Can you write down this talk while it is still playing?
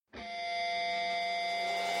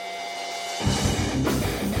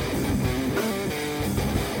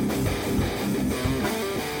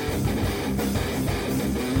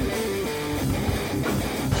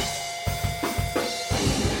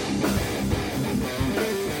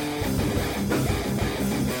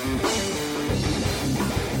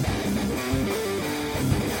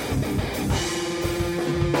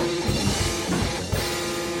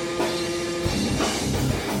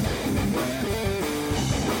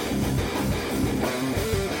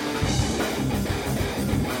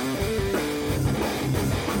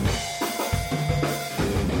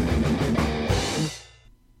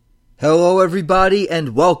Hello everybody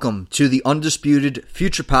and welcome to the Undisputed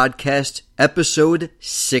Future Podcast, episode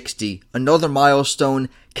 60. Another milestone.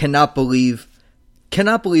 Cannot believe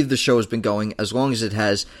the show has been going as long as it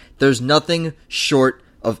has. There's nothing short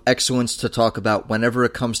of excellence to talk about whenever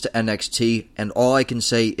it comes to NXT, and all I can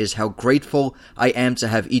say is how grateful I am to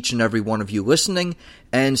have each and every one of you listening,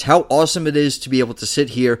 and how awesome it is to be able to sit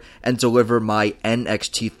here and deliver my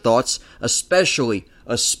NXT thoughts, especially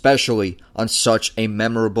on such a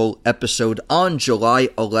memorable episode on July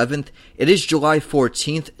 11th. It is July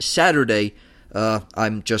 14th, Saturday.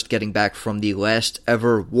 I'm just getting back from the last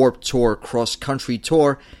ever Warped Tour cross-country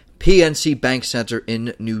tour, PNC Bank Center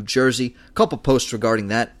in New Jersey. A couple posts regarding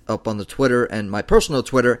that up on the Twitter and my personal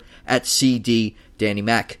Twitter at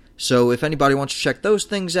CDDannyMac. So if anybody wants to check those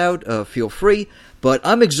things out, feel free. But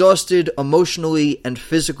I'm exhausted emotionally and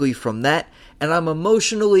physically from that. And I'm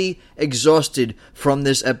emotionally exhausted from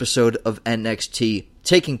this episode of NXT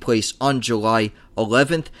taking place on July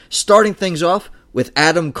 11th. Starting things off with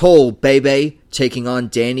Adam Cole, baby, taking on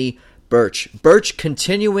Danny Burch. Burch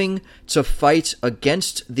continuing to fight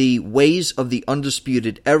against the ways of the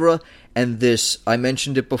Undisputed Era. And this, I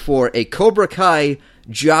mentioned it before, a Cobra Kai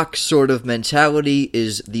jock sort of mentality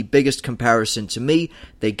is the biggest comparison to me.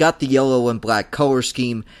 They got the yellow and black color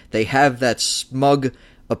scheme. They have that smug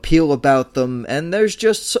appeal about them, and there's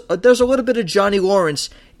a little bit of Johnny Lawrence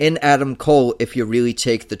in Adam Cole if you really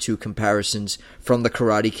take the two comparisons from the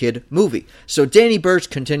Karate Kid movie. So Danny Burch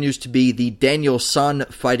continues to be the Daniel San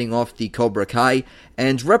fighting off the Cobra Kai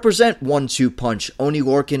and represent 1-2 punch. Oney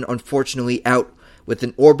Lorcan unfortunately out with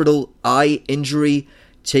an orbital eye injury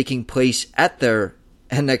taking place at their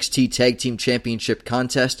NXT Tag Team Championship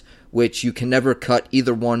contest, which you can never cut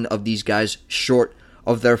either one of these guys short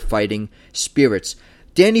of their fighting spirits.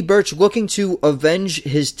 Danny Burch looking to avenge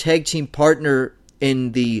his tag team partner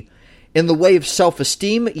in the way of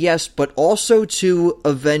self-esteem, yes, but also to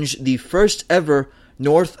avenge the first ever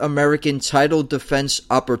North American title defense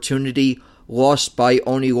opportunity lost by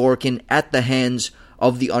Oney Lorcan at the hands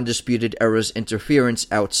of the Undisputed Era's interference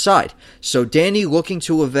outside. So Danny looking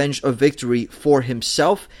to avenge a victory for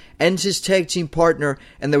himself and his tag team partner,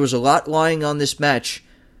 and there was a lot lying on this match,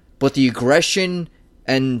 but the aggression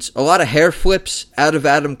and a lot of hair flips out of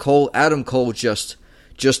Adam Cole. Adam Cole just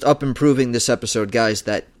up improving this episode, guys,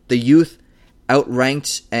 that the youth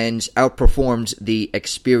outranked and outperformed the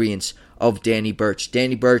experience of Danny Burch.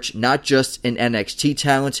 Danny Burch, not just an NXT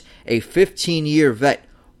talent, a 15-year vet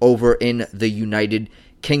over in the United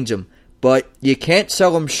Kingdom. But you can't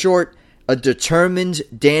sell him short. A determined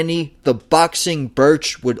Danny, the boxing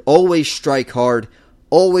Burch, would always strike hard,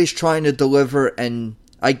 always trying to deliver and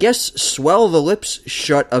I guess swell the lips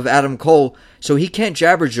shut of Adam Cole so he can't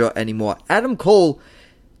jabberjaw anymore. Adam Cole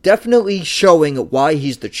definitely showing why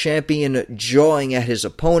he's the champion, jawing at his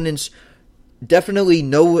opponents. Definitely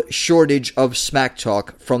no shortage of smack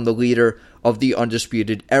talk from the leader of the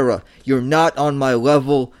Undisputed Era. You're not on my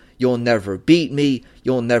level. You'll never beat me.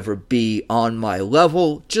 You'll never be on my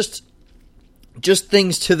level. Just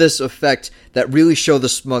things to this effect that really show the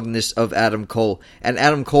smugness of Adam Cole. And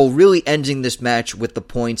Adam Cole really ending this match with the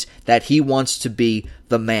point that he wants to be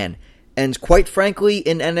the man. And quite frankly,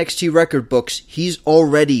 in NXT record books, he's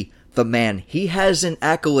already the man. He has an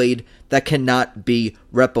accolade that cannot be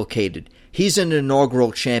replicated. He's an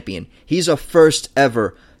inaugural champion. He's a first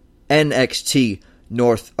ever NXT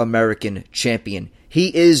North American champion.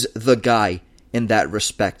 He is the guy in that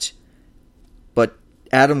respect. But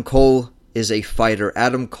Adam Cole is a fighter.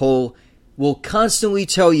 Adam Cole will constantly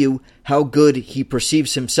tell you how good he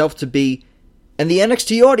perceives himself to be, and the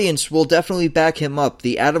NXT audience will definitely back him up.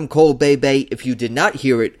 The Adam Cole Bebe, if you did not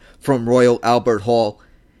hear it from Royal Albert Hall,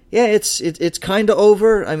 yeah, it's kind of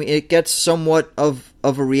over. I mean, it gets somewhat of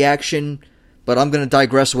a reaction, but I'm going to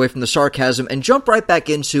digress away from the sarcasm and jump right back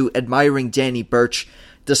into admiring Danny Burch,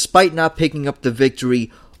 despite not picking up the victory,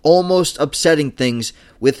 almost upsetting things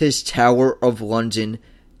with his Tower of London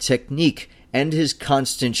technique and his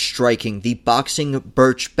constant striking, the boxing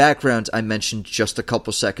Burch background I mentioned just a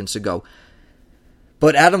couple seconds ago.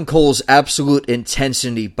 But Adam Cole's absolute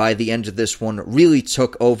intensity by the end of this one really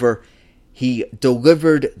took over. He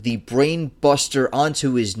delivered the brain buster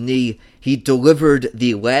onto his knee. He delivered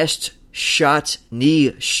the last shot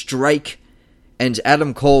knee strike. And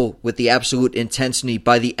Adam Cole, with the absolute intensity,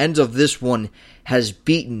 by the end of this one, has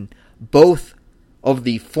beaten both of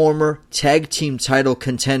the former tag team title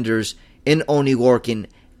contenders in Oney Lorcan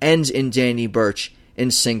and in Danny Burch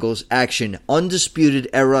in singles action. Undisputed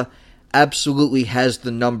Era absolutely has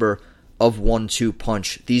the number of 1-2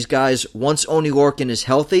 punch. These guys, once Oney Lorcan is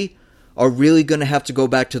healthy, are really going to have to go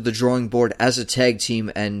back to the drawing board as a tag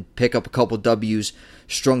team and pick up a couple W's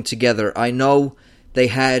strung together. I know they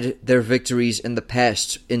had their victories in the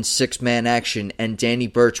past in six-man action, and Danny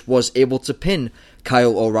Burch was able to pin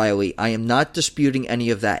Kyle O'Reilly. I am not disputing any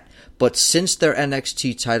of that. But since their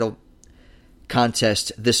NXT title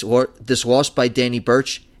contest, this loss by Danny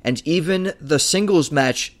Burch, and even the singles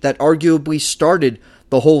match that arguably started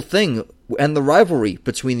the whole thing and the rivalry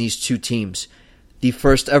between these two teams, the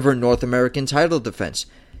first ever North American title defense,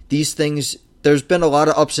 these things, there's been a lot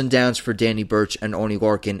of ups and downs for Danny Burch and Oney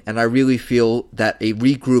Lorcan, and I really feel that a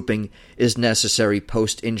regrouping is necessary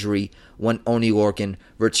post-injury when Oney Lorcan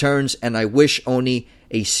returns, and I wish Oney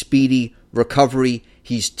a speedy recovery.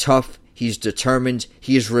 He's tough, he's determined,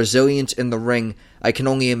 he is resilient in the ring. I can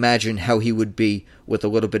only imagine how he would be with a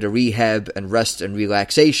little bit of rehab and rest and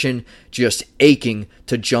relaxation, just aching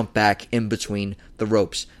to jump back in between the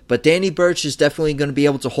ropes. But Danny Burch is definitely going to be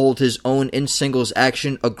able to hold his own in singles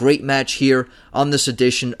action. A great match here on this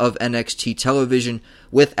edition of NXT Television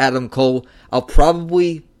with Adam Cole. I'll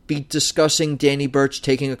probably be discussing Danny Burch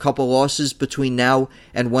taking a couple losses between now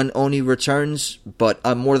and when Oney returns, but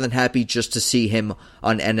I'm more than happy just to see him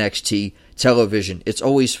on NXT Television. It's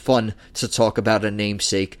always fun to talk about a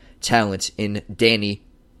namesake talent in Danny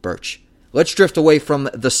Burch. Let's drift away from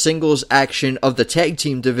the singles action of the tag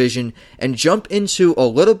team division and jump into a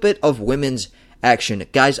little bit of women's action.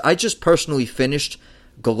 Guys, I just personally finished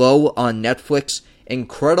Glow on Netflix.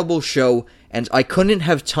 Incredible show, and I couldn't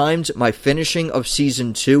have timed my finishing of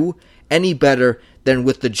Season 2 any better than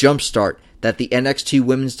with the jumpstart that the NXT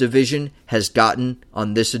women's division has gotten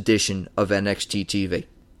on this edition of NXT TV.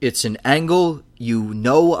 It's an angle you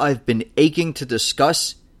know I've been aching to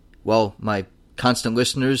discuss. Well, my constant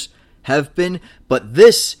listeners have been, but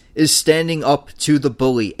this is standing up to the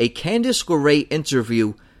bully. A Candice LeRae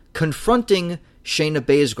interview confronting Shayna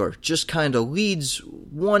Baszler just kind of leads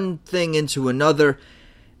one thing into another,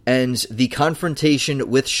 and the confrontation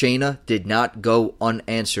with Shayna did not go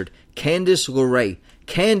unanswered. Candice LeRae,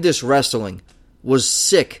 Candice Wrestling, was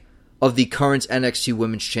sick of the current NXT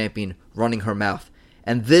Women's Champion running her mouth.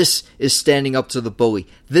 And this is standing up to the bully.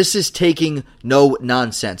 This is taking no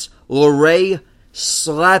nonsense. LeRae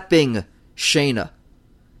slapping Shayna.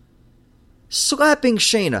 Slapped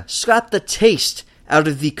the taste out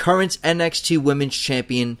of the current NXT Women's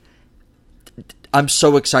Champion. I'm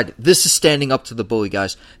so excited. This is standing up to the bully,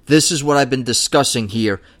 guys. This is what I've been discussing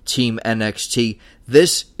here, Team NXT.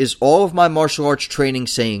 This is all of my martial arts training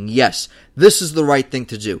saying, yes, this is the right thing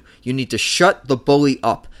to do. You need to shut the bully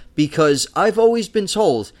up. Because I've always been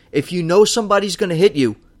told, if you know somebody's going to hit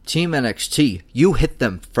you, Team NXT, you hit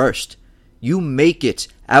them first. You make it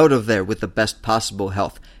out of there with the best possible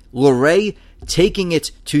health. LeRae taking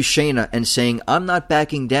it to Shayna and saying, I'm not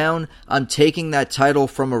backing down, I'm taking that title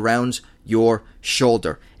from around your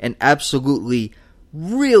shoulder. An absolutely,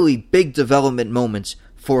 really big development moment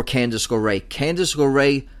for Candice LeRae. Candice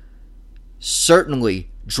LeRae certainly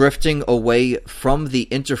drifting away from the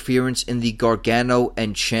interference in the Gargano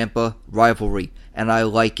and Ciampa rivalry, and I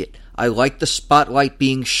like it. I like the spotlight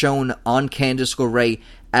being shown on Candice LeRae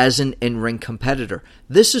as an in-ring competitor.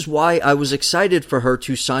 This is why I was excited for her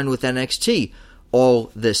to sign with NXT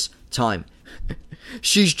all this time.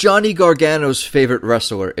 She's Johnny Gargano's favorite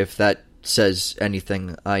wrestler, if that says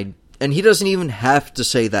anything. And he doesn't even have to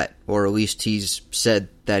say that, or at least he's said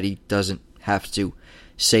that he doesn't have to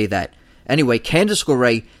say that. Anyway, Candice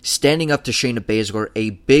LeRae standing up to Shayna Baszler,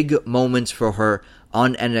 a big moment for her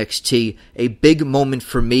on NXT, a big moment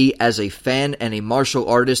for me as a fan and a martial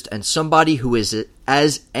artist and somebody who is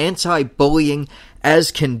as anti-bullying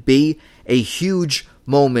as can be, a huge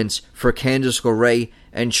moment for Candice LeRae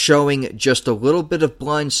and showing just a little bit of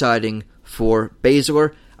blindsiding for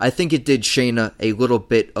Baszler. I think it did Shayna a little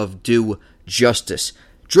bit of due justice.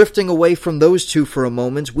 Drifting away from those two for a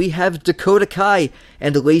moment, we have Dakota Kai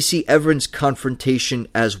and Lacey Evans' confrontation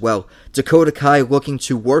as well. Dakota Kai looking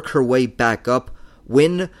to work her way back up,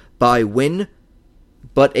 win by win,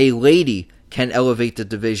 but a lady can elevate the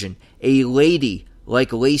division. A lady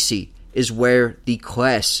like Lacey is where the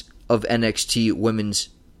class of NXT women's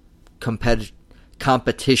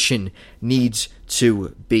competition needs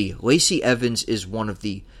to be. Lacey Evans is one of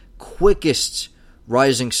the quickest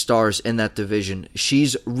rising stars in that division.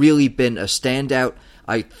 She's really been a standout.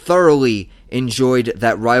 I thoroughly enjoyed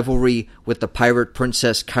that rivalry with the Pirate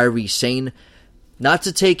Princess Kairi Sane. Not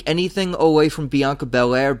to take anything away from Bianca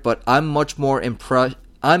Belair, but I'm much more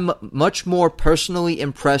personally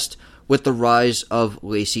impressed with the rise of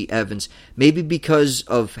Lacey Evans. Maybe because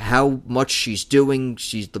of how much she's doing.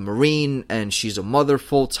 She's the Marine and she's a mother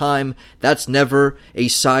full time. That's never a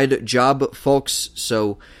side job, folks.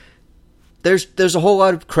 So there's a whole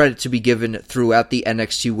lot of credit to be given throughout the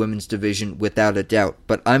NXT women's division without a doubt,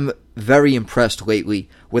 but I'm very impressed lately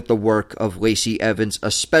with the work of Lacey Evans,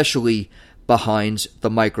 especially behind the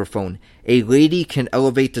microphone. A lady can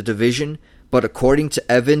elevate the division, but according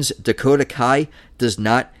to Evans, Dakota Kai does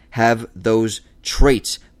not have those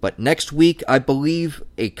traits. But next week, I believe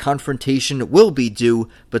a confrontation will be due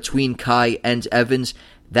between Kai and Evans.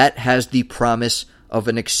 That has the promise of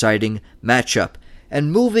an exciting matchup.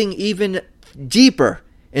 And moving even deeper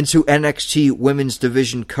into NXT Women's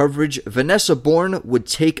Division coverage, Vanessa Bourne would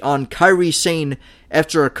take on Kairi Sane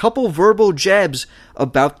after a couple verbal jabs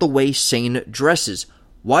about the way Sane dresses.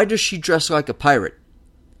 Why does she dress like a pirate?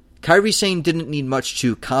 Kairi Sane didn't need much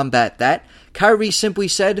to combat that. Kairi simply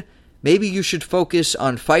said, maybe you should focus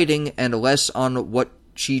on fighting and less on what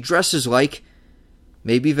she dresses like.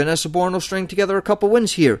 Maybe Vanessa Bourne will string together a couple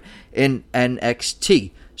wins here in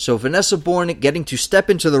NXT. So Vanessa Bourne getting to step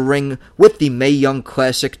into the ring with the Mae Young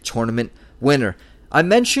Classic tournament winner. I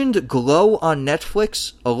mentioned Glow on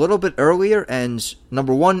Netflix a little bit earlier, and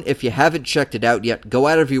number one, if you haven't checked it out yet, go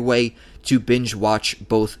out of your way to binge watch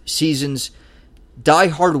both seasons.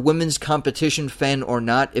 Die-hard women's competition fan or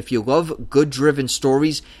not, if you love good driven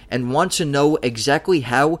stories and want to know exactly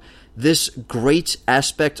how this great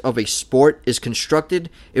aspect of a sport is constructed,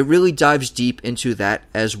 it really dives deep into that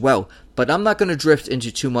as well. But I'm not going to drift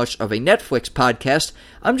into too much of a Netflix podcast.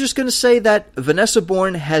 I'm just going to say that Vanessa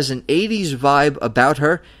Bourne has an 80s vibe about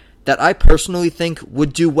her that I personally think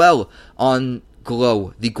would do well on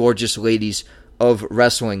Glow, the gorgeous ladies of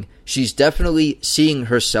wrestling. She's definitely seeing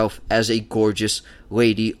herself as a gorgeous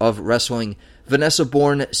lady of wrestling. Vanessa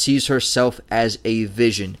Bourne sees herself as a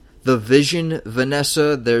vision. The vision,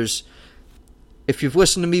 Vanessa, if you've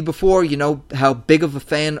listened to me before, you know how big of a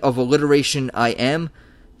fan of alliteration I am.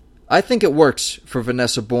 I think it works for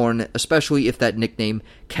Vanessa Bourne, especially if that nickname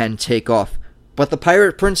can take off. But the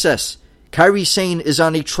Pirate Princess, Kairi Sane, is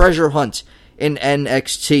on a treasure hunt in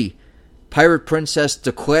NXT. Pirate Princess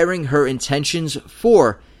declaring her intentions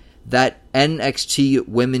for that NXT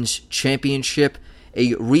Women's Championship,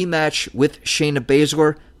 a rematch with Shayna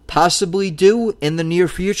Baszler, possibly due in the near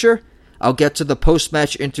future. I'll get to the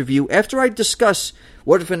post-match interview after I discuss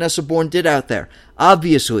what Vanessa Bourne did out there.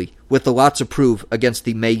 Obviously, with a lot to prove against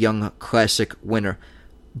the Mae Young Classic winner.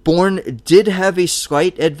 Bourne did have a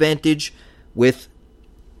slight advantage with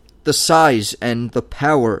the size and the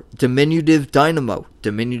power. Diminutive Dynamo.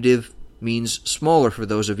 Diminutive means smaller for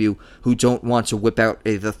those of you who don't want to whip out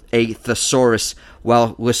a thesaurus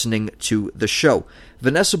while listening to the show.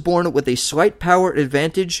 Vanessa Bourne with a slight power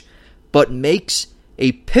advantage, but makes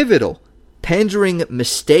a pivotal pandering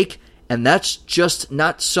mistake, and that's just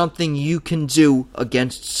not something you can do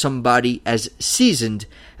against somebody as seasoned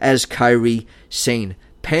as Kairi Sane.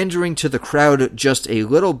 Pandering to the crowd just a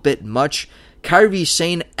little bit much. Kairi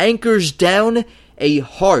Sane anchors down a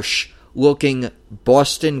harsh-looking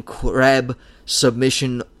Boston Crab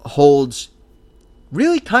submission holds.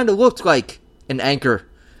 Really kind of looked like an anchor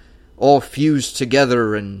all fused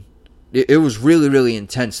together, and it was really, really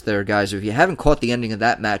intense there, guys. If you haven't caught the ending of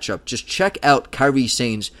that matchup, just check out Kairi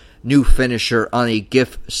Sane's new finisher on a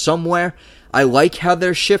GIF somewhere. I like how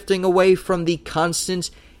they're shifting away from the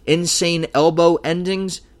constant insane elbow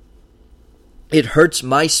endings. It hurts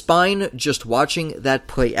my spine just watching that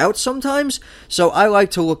play out sometimes, so I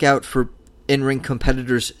like to look out for in-ring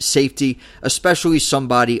competitors' safety, especially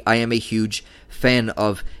somebody I am a huge fan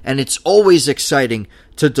of. And it's always exciting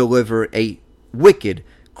to deliver a wicked,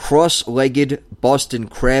 cross-legged Boston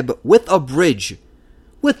Crab with a bridge.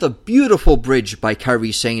 With a beautiful bridge by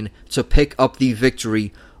Kairi Sane to pick up the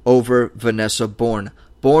victory over Vanessa Bourne.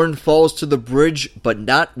 Bourne falls to the bridge, but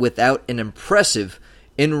not without an impressive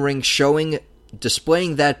in-ring showing,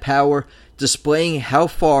 displaying that power, displaying how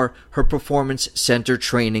far her performance center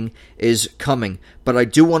training is coming. But I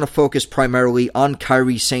do want to focus primarily on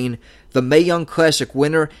Kairi Sane. The Mae Young Classic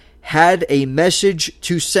winner had a message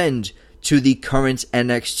to send to the current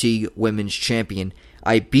NXT Women's Champion.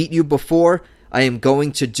 I beat you before. I am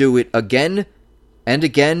going to do it again and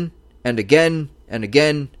again and again and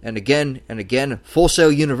again and again and again. Full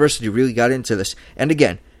Sail University really got into this. And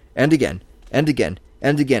again and again and again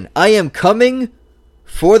and again. I am coming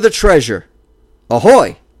for the treasure.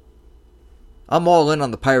 Ahoy! I'm all in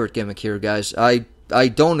on the pirate gimmick here, guys. I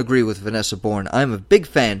don't agree with Vanessa Bourne. I'm a big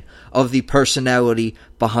fan of the personality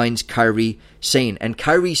behind Kairi Sane. And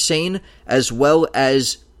Kairi Sane, as well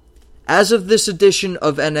as of this edition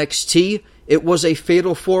of NXT, it was a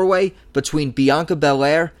fatal four-way between Bianca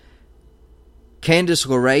Belair, Candice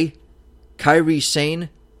LeRae, Kairi Sane,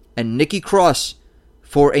 and Nikki Cross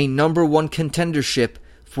for a number one contendership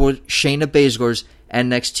for Shayna Baszler's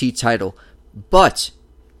NXT title. But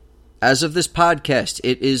as of this podcast,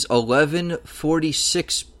 it is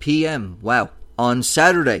 11:46 p.m. Wow. On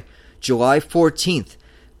Saturday, July 14th,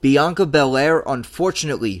 Bianca Belair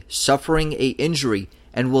unfortunately suffering a injury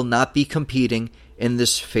and will not be competing in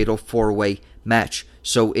this Fatal 4-Way match.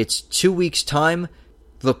 So it's 2 weeks' time.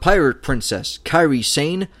 The Pirate Princess, Kairi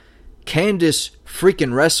Sane, Candice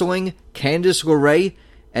freaking Wrestling, Candice LeRae,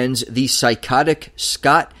 and the psychotic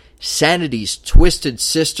Scott, Sanity's twisted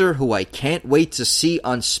sister, who I can't wait to see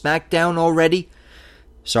on SmackDown already.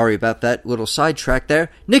 Sorry about that little sidetrack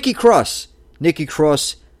there. Nikki Cross,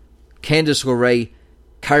 Candice LeRae,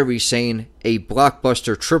 Kairi Sane, a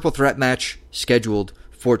blockbuster triple threat match scheduled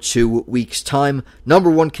for 2 weeks' time.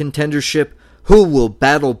 Number one contendership. Who will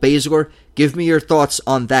battle Baszler? Give me your thoughts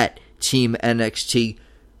on that, Team NXT.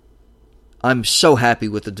 I'm so happy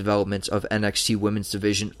with the development of NXT Women's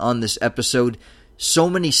Division on this episode.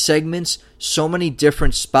 So many segments, so many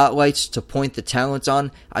different spotlights to point the talent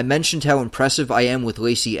on. I mentioned how impressive I am with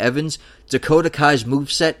Lacey Evans. Dakota Kai's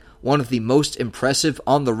moveset, one of the most impressive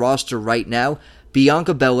on the roster right now.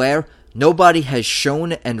 Bianca Belair, nobody has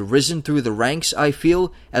shown and risen through the ranks, I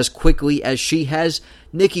feel, as quickly as she has.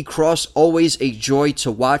 Nikki Cross, always a joy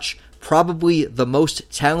to watch. Probably the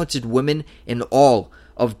most talented woman in all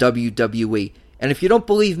of WWE. And if you don't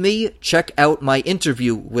believe me, check out my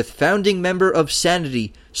interview with founding member of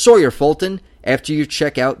Sanity, Sawyer Fulton, after you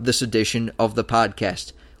check out this edition of the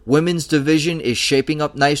podcast. Women's division is shaping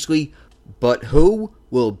up nicely, but who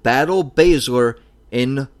will battle Baszler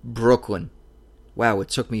in Brooklyn? Wow, it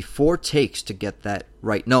took me 4 takes to get that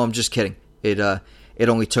right. No, I'm just kidding. It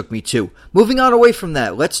only took me 2. Moving on away from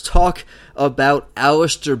that, let's talk about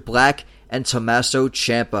Aleister Black and Tommaso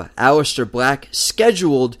Ciampa. Aleister Black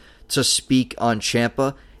scheduled to speak on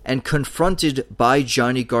Ciampa and confronted by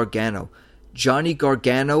Johnny Gargano. Johnny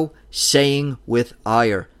Gargano saying with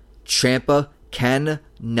ire, Ciampa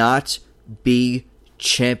cannot be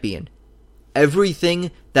champion.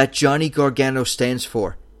 Everything that Johnny Gargano stands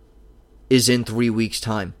for is in 3 weeks'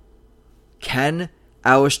 time. Can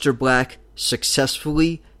Aleister Black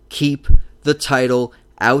successfully keep the title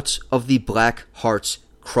out of the Black Heart's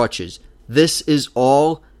crutches? This is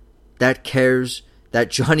all that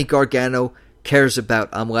Johnny Gargano cares about.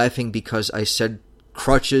 I'm laughing because I said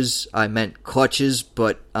crutches, I meant clutches,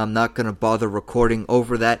 but I'm not going to bother recording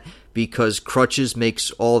over that because crutches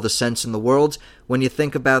makes all the sense in the world when you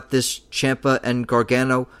think about this Ciampa and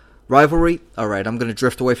Gargano rivalry. Alright, I'm going to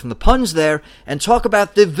drift away from the puns there and talk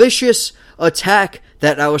about the vicious attack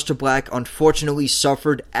that Aleister Black unfortunately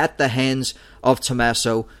suffered at the hands of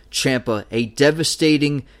Tommaso Ciampa. A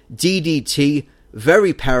devastating DDT,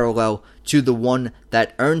 very parallel to the one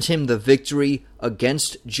that earned him the victory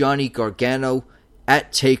against Johnny Gargano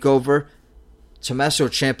at TakeOver. Tommaso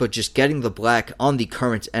Ciampa just getting the black on the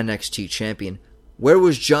current NXT champion. Where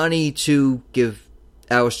was Johnny to give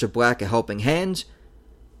Aleister Black a helping hand?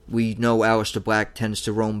 We know Aleister Black tends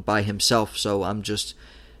to roam by himself, so I'm just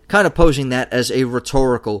kind of posing that as a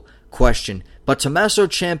rhetorical question. But Tommaso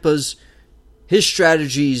Ciampa's, his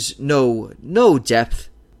strategies, no depth.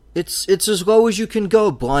 It's as low as you can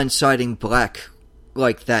go, blindsiding Black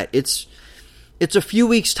like that. It's a few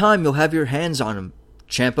weeks' time you'll have your hands on him,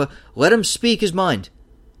 Ciampa. Let him speak his mind.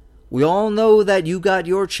 We all know that you got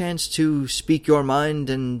your chance to speak your mind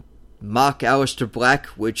and mock Aleister Black,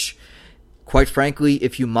 which, quite frankly,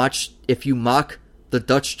 if you mock the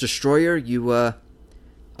Dutch Destroyer,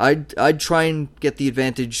 I'd try and get the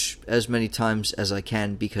advantage as many times as I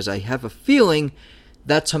can, because I have a feeling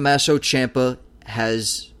that Tommaso Ciampa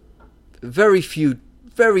has very few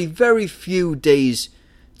days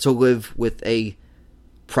to live with a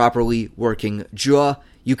properly working jaw.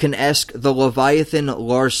 You can ask the Leviathan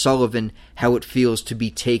Lars Sullivan how it feels to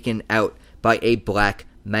be taken out by a black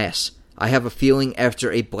mass. I have a feeling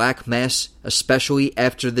after a black mass, especially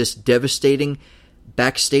after this devastating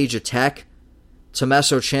backstage attack,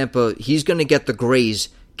 Tommaso Ciampa, he's going to get the grays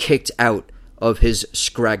kicked out of his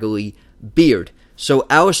scraggly beard. So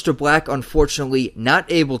Aleister Black, unfortunately,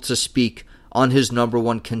 not able to speak on his number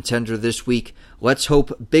one contender this week. Let's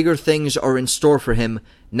hope bigger things are in store for him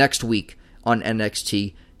next week on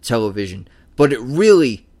NXT television. But it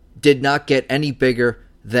really did not get any bigger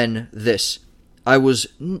than this. I was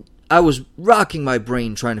rocking my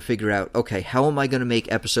brain trying to figure out, okay, how am I going to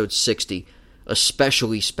make episode 60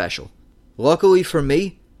 especially special? Luckily for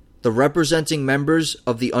me, the representing members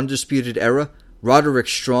of the Undisputed Era, Roderick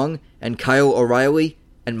Strong and Kyle O'Reilly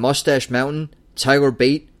and Mustache Mountain, Tyler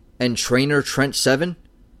Bate and trainer Trent Seven,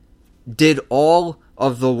 did all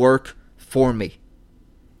of the work for me.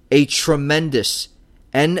 A tremendous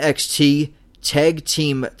NXT Tag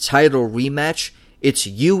Team title rematch. It's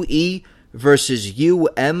UE versus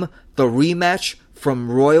UM, the rematch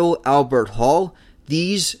from Royal Albert Hall.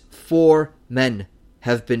 These 4 men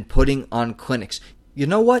have been putting on clinics. You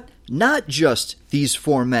know what? Not just these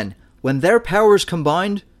 4 men. When their powers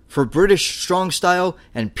combined for British Strong Style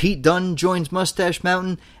and Pete Dunne joins Mustache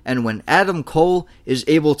Mountain, and when Adam Cole is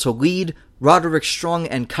able to lead Roderick Strong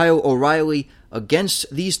and Kyle O'Reilly against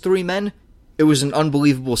these 3 men, it was an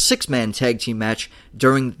unbelievable 6-man tag team match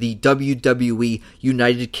during the WWE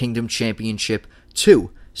United Kingdom Championship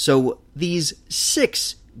 2. So these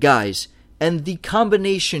 6 guys and the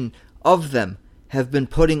combination of them have been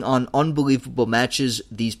putting on unbelievable matches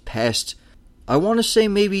these past, I want to say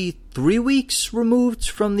maybe 3 weeks removed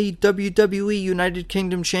from the WWE United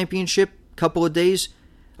Kingdom Championship, couple of days.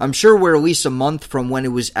 I'm sure we're at least a month from when it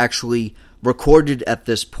was actually recorded at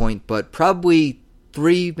this point, but probably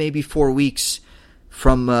 3, maybe 4 weeks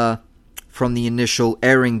from the initial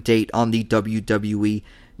airing date on the WWE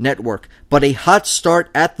Network. But a hot start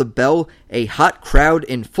at the bell, a hot crowd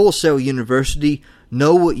in Full Sail University,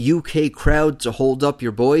 no UK crowd to hold up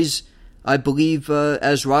your boys. I believe,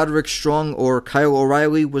 as Roderick Strong or Kyle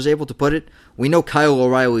O'Reilly was able to put it, we know Kyle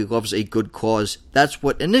O'Reilly loves a good cause. That's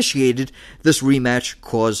what initiated this rematch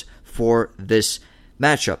clause for this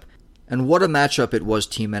matchup. And what a matchup it was,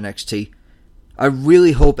 Team NXT. I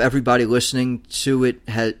really hope everybody listening to it,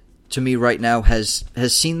 to me right now, has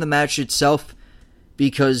seen the match itself,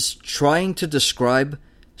 because trying to describe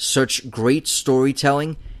such great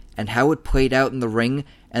storytelling and how it played out in the ring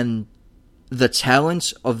and the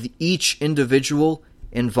talents of each individual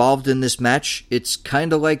involved in this match, it's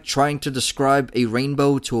kind of like trying to describe a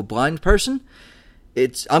rainbow to a blind person.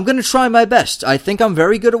 I'm going to try my best. I think I'm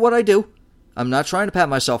very good at what I do. I'm not trying to pat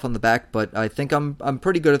myself on the back, but I think I'm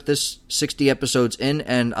pretty good at this 60 episodes in,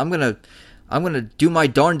 and I'm going to do my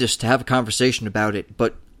darndest to have a conversation about it.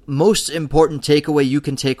 But most important takeaway you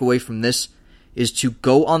can take away from this is to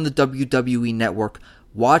go on the WWE Network,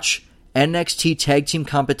 watch NXT Tag Team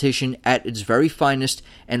Competition at its very finest,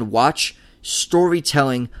 and watch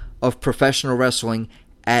storytelling of professional wrestling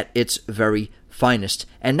at its very finest.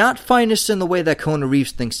 And not finest in the way that Kona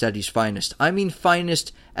Reeves thinks that he's finest. I mean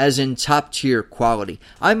finest as in top tier quality.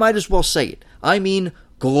 I might as well say it. I mean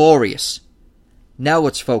glorious. Now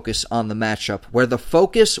let's focus on the matchup, where the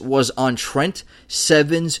focus was on Trent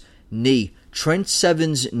Seven's knee. Trent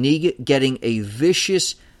Seven's knee getting a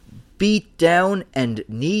vicious beat down and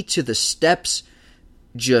knee to the steps.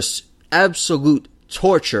 Just absolute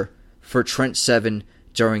torture for Trent Seven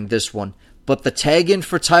during this one. But the tag in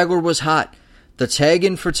for Tyler was hot. The tag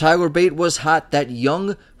in for Tyler Bate was hot. That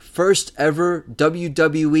young first ever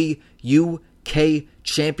WWE UK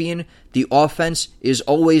champion. The offense is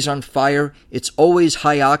always on fire. It's always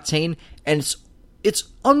high octane. And it's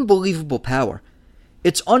unbelievable power.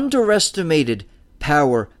 It's underestimated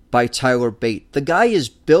power by Tyler Bate. The guy is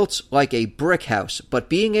built like a brick house, but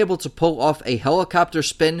being able to pull off a helicopter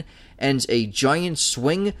spin and a giant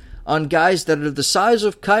swing on guys that are the size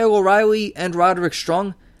of Kyle O'Reilly and Roderick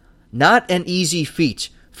Strong, not an easy feat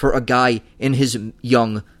for a guy in his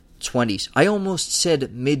young 20s. I almost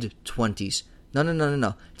said mid-20s.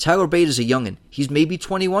 No. Tyler Bate is a youngin'. He's maybe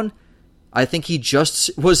 21. I think he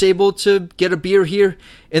just was able to get a beer here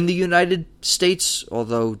in the United States,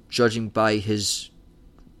 although judging by his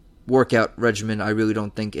workout regimen, I really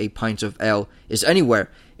don't think a pint of ale is anywhere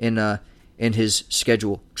in his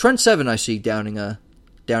schedule. Trent Seven, I see downing a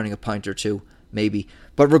pint or two, maybe.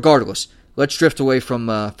 But regardless, let's drift away from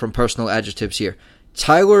personal adjectives here.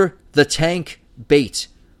 Tyler the Tank Bate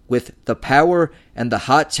with the power and the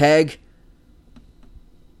hot tag,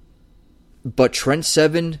 but Trent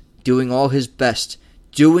Seven doing all his best,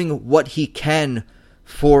 doing what he can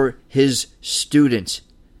for his student.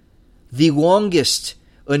 The longest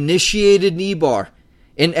initiated knee bar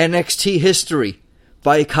in NXT history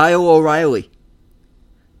by Kyle O'Reilly.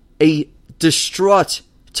 A distraught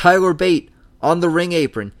Tyler Bate on the ring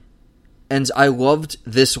apron. And I loved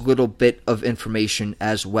this little bit of information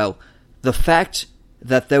as well. The fact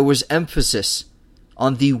that there was emphasis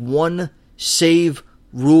on the one save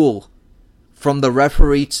rule from the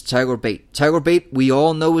referee to Tyler Bate. Tyler Bate, we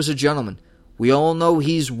all know, is a gentleman. We all know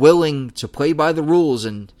he's willing to play by the rules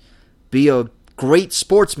and be a great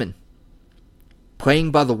sportsman.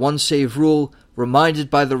 Playing by the one save rule,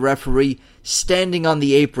 reminded by the referee, standing on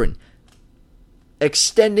the apron,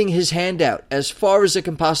 extending his hand out as far as it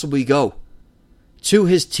can possibly go to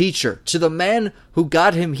his teacher, to the man who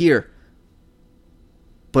got him here.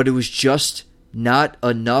 But it was just not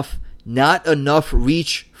enough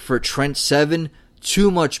reach for Trent Seven.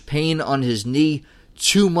 Too much pain on his knee,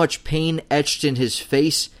 too much pain etched in his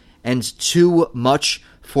face, and too much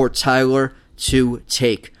for Tyler to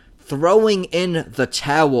take. throwing in the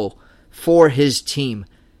towel for his team.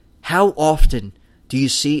 How often do you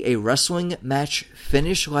see a wrestling match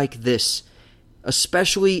finish like this,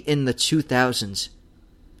 especially in the 2000s?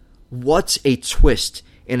 What a twist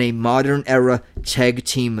in a modern era tag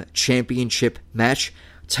team championship match.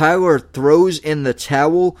 Tyler throws in the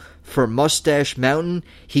towel for Mustache Mountain.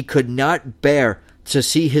 He could not bear to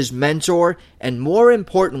see his mentor and, more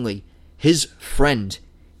importantly, his friend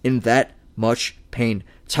in that much pain.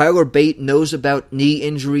 Tyler Bate knows about knee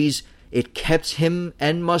injuries. It kept him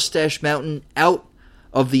and Mustache Mountain out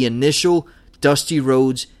of the initial Dusty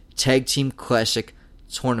Rhodes Tag Team Classic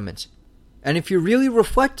tournament. And if you really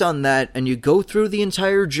reflect on that and you go through the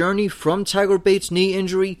entire journey from Tyler Bate's knee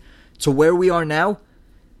injury to where we are now,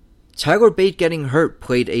 Tyler Bate getting hurt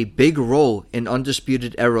played a big role in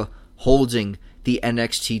Undisputed Era holding the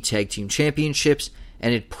NXT Tag Team Championships,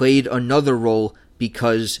 and it played another role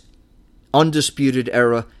because Undisputed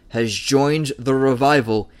Era has joined the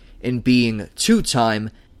Revival in being two-time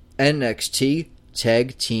NXT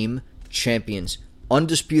Tag Team Champions.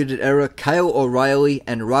 Undisputed Era, Kyle O'Reilly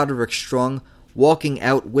and Roderick Strong walking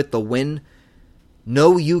out with the win.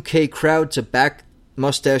 No UK crowd to back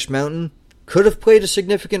Mustache Mountain could have played a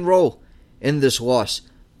significant role in this loss.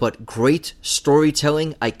 But great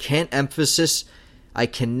storytelling. I cannot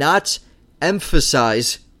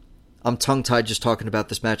emphasize. I'm tongue-tied just talking about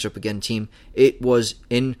this matchup again, team. It was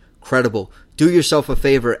incredible. Do yourself a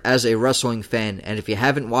favor as a wrestling fan, and if you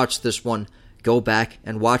haven't watched this one, go back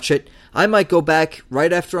and watch it. I might go back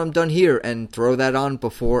right after I'm done here and throw that on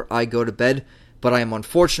before I go to bed, but I am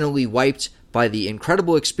unfortunately wiped by the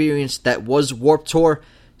incredible experience that was Warped Tour.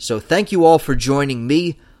 So thank you all for joining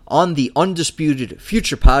me on the Undisputed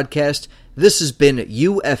Future podcast. This has been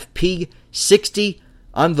UFP 60.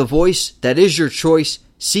 I'm the voice that is your choice,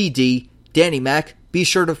 CD, Danny Mac. Be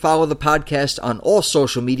sure to follow the podcast on all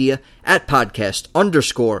social media at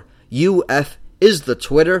podcast_UF is the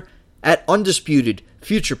Twitter. At Undisputed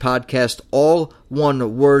Future Podcast, all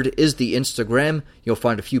one word, is the Instagram. You'll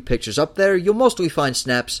find a few pictures up there. You'll mostly find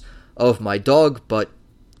snaps of my dog, but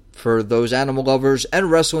for those animal lovers and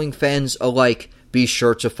wrestling fans alike, be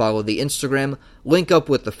sure to follow the Instagram. Link up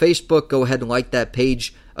with the Facebook. Go ahead and like that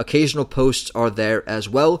page. Occasional posts are there as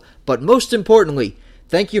well. But most importantly,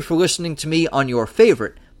 thank you for listening to me on your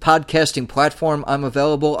favorite podcasting platform. I'm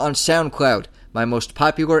available on SoundCloud, my most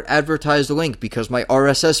popular advertised link because my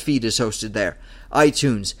RSS feed is hosted there,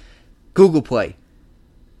 iTunes, Google Play,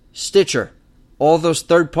 Stitcher, all those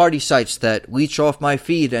third-party sites that leech off my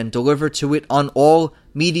feed and deliver to it on all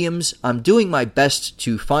mediums. I'm doing my best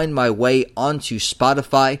to find my way onto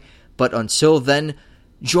Spotify, but until then,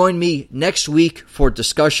 join me next week for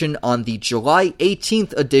discussion on the July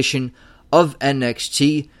 18th edition of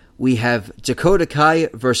NXT. We have Dakota Kai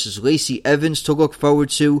versus Lacey Evans to look forward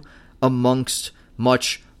to, amongst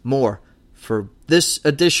much more. For this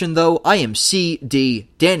edition, though, I am CD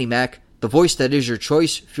Danny Mac, the voice that is your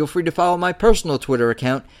choice. Feel free to follow my personal Twitter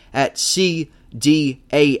account at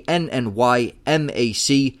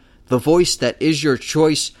CDANNYMAC, the voice that is your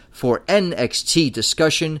choice for NXT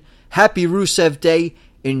discussion. Happy Rusev Day.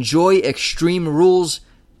 Enjoy Extreme Rules,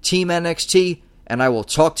 Team NXT, and I will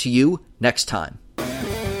talk to you next time.